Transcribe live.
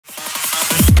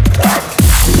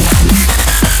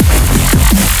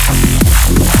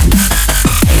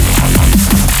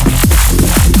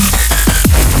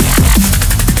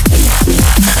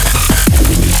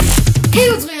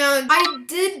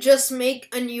just make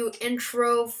a new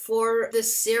intro for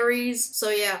this series. So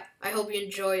yeah, I hope you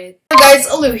enjoy it. Hi guys,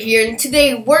 Aloo here, and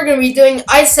today we're gonna be doing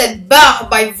SAID BAAAH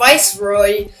by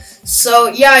Viceroy. So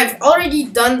yeah, I've already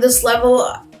done this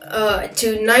level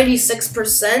to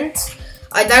 96%.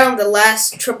 I died on the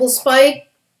last triple spike.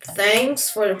 Thanks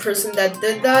for the person that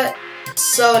did that.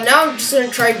 So now I'm just gonna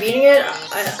try beating it.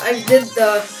 I did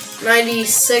the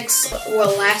 96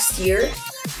 last year.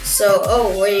 So,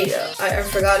 oh wait, I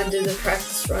forgot to do the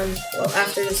practice run. Well,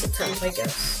 after this attempt, I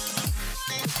guess.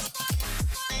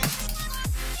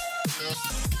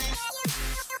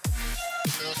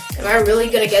 Am I really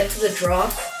gonna get to the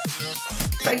drop?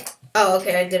 Oh,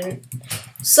 okay, I didn't.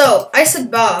 So, SAID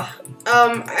BAAAH.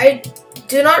 I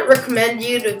do not recommend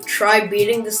you to try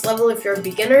beating this level if you're a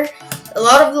beginner. A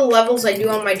lot of the levels I do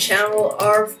on my channel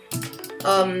are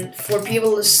for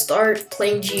people to start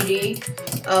playing GD,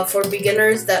 for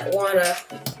beginners that wanna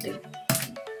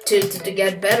to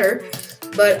get better.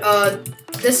 But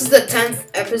this is the 10th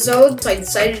episode, so I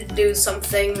decided to do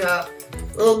something a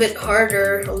little bit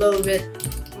harder, a little bit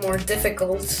more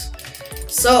difficult.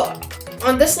 So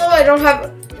on this level, I don't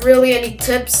have really any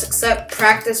tips except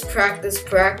practice, practice,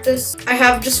 practice. I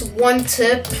have just one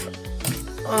tip.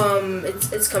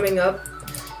 It's coming up.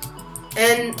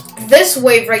 And this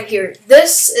wave right here,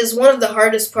 this is one of the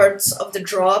hardest parts of the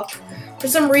drop. For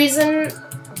some reason,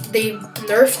 they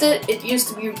nerfed it. It used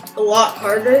to be a lot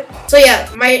harder. So yeah,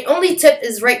 my only tip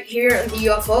is right here in the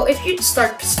UFO. If you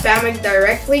start spamming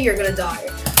directly, you're gonna die.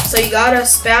 So you gotta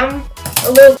spam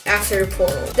a little after the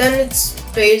portal. Then it's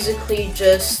basically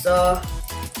just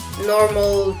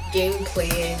normal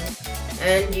gameplay.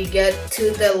 And you get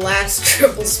to the last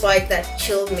triple spike that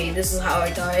killed me. This is how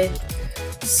I died.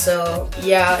 So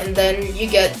yeah, and then you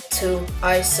get to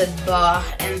SAID BAAAH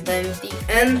and then the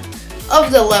end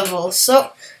of the level.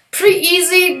 So pretty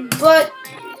easy, but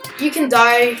you can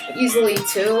die easily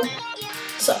too.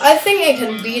 So I think I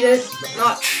can beat it, but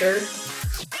not sure.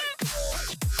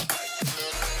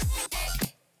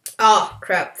 Ah,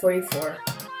 crap, 44.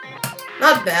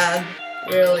 Not bad,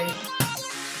 really.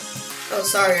 Oh,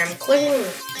 sorry, I'm clicking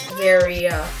very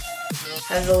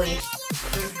heavily.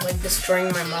 I'm like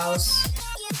destroying my mouse.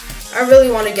 I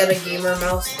really want to get a gamer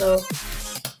mouse though,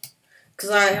 because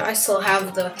I still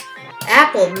have the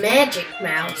Apple Magic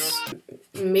Mouse.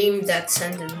 Meme that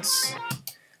sentence.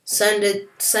 Send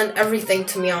everything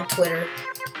to me on Twitter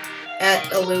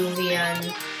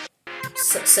 @AlooVN.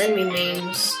 Send me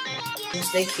memes.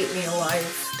 They keep me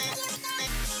alive.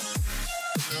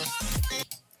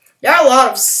 There are a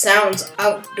lot of sounds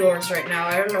outdoors right now.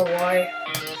 I don't know why.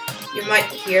 You might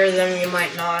hear them, you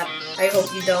might not. I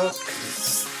hope you don't.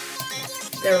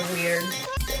 They're weird.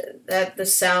 That the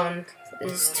sound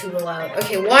is too loud.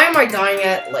 Okay, why am I dying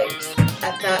at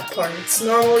that part? It's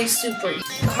normally super easy.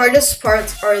 The hardest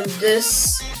parts are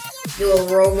this dual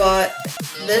robot,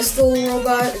 this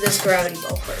gravity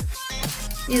ball part.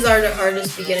 These are the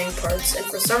hardest beginning parts, and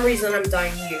for some reason I'm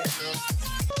dying here.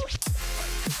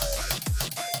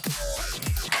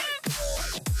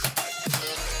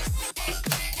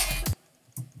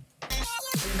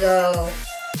 Go.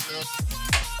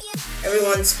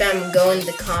 Everyone spam go in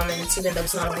the comments, even though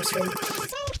it's not on my screen.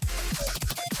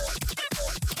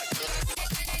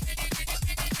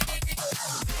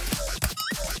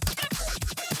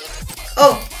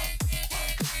 Oh!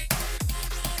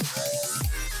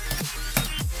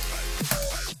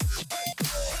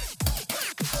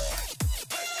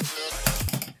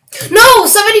 No!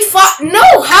 75!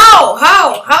 No!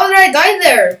 How did I die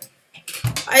there?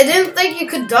 I didn't think you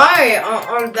could die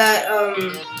on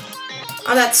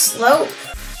that slope.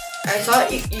 I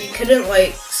thought you couldn't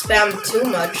like spam too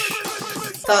much.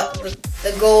 Thought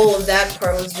the goal of that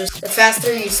part was just the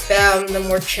faster you spam, the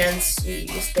more chance you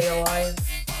stay alive.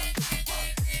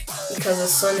 Because the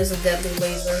sun is a deadly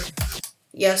laser.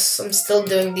 Yes, I'm still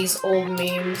doing these old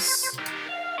memes.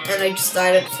 And I just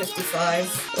died at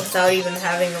 55 without even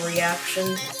having a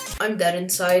reaction. I'm dead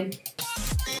inside.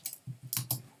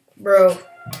 Bro.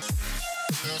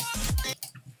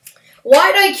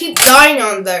 Why do I keep dying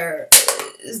on there?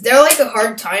 Is there like a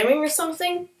hard timing or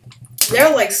something? Is there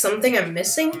like something I'm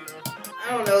missing? I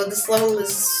don't know, this level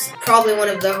is probably one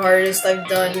of the hardest I've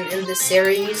done in this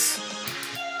series.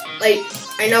 Like,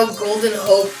 I know Golden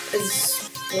Hope is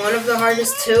one of the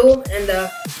hardest too, and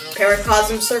the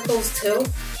Paracosm Circles too.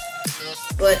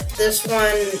 But this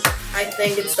one, I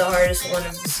think it's the hardest one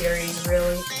of the series,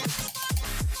 really.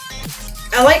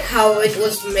 I like how it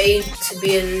was made to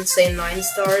be an insane 9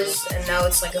 stars, and now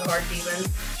it's like a hard demon.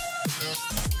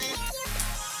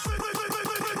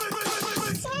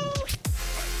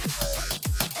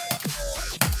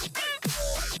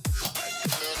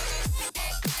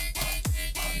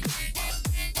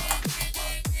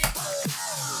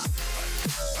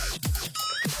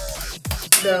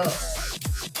 go.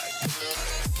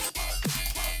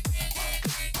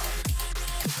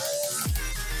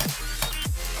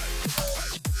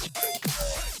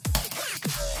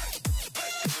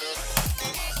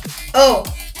 Oh.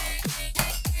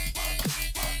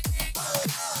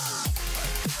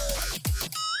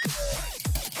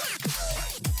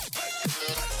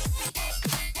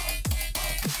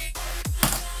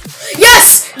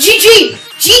 Yes! GG!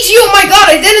 GG, oh my god,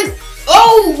 I didn't...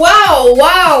 Oh, wow,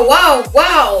 wow, wow,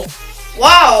 wow.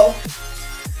 Wow.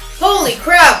 Holy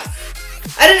crap.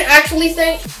 I didn't actually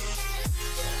think...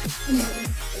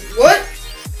 What?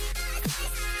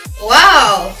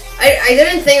 Wow. I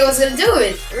didn't think I was gonna do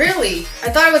it, really. I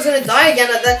thought I was gonna die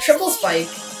again at that triple spike.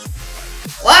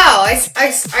 Wow, I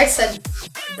said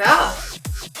BAAH.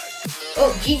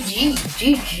 Oh, GG,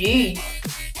 GG.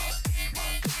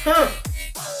 Huh.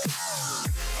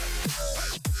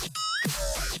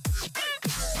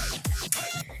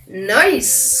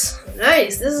 Nice,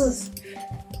 nice. This is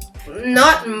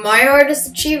not my hardest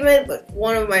achievement, but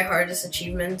one of my hardest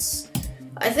achievements.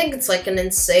 I think it's like an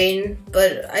insane,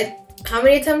 but how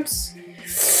many attempts?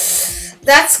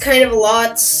 That's kind of a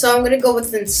lot, so I'm gonna go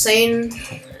with insane,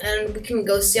 and we can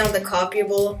go see on the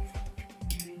copyable.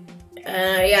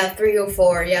 Yeah,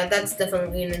 304. Yeah, that's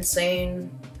definitely an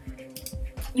insane.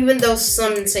 Even though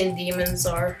some insane demons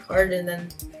are harder than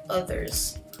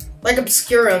others. Like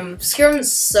Obscurum.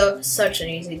 Obscurum's such an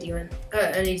easy demon.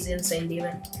 An easy insane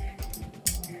demon.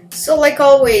 So like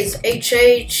always,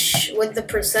 HH with the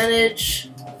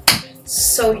percentage.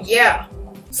 So yeah.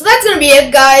 So that's gonna be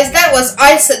it, guys. That was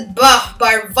Said BAAH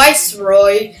by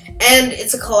Viceroy. And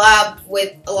it's a collab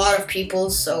with a lot of people,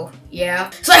 so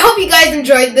yeah. So I hope you guys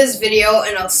enjoyed this video,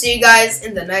 and I'll see you guys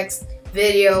in the next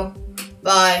video.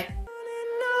 Bye.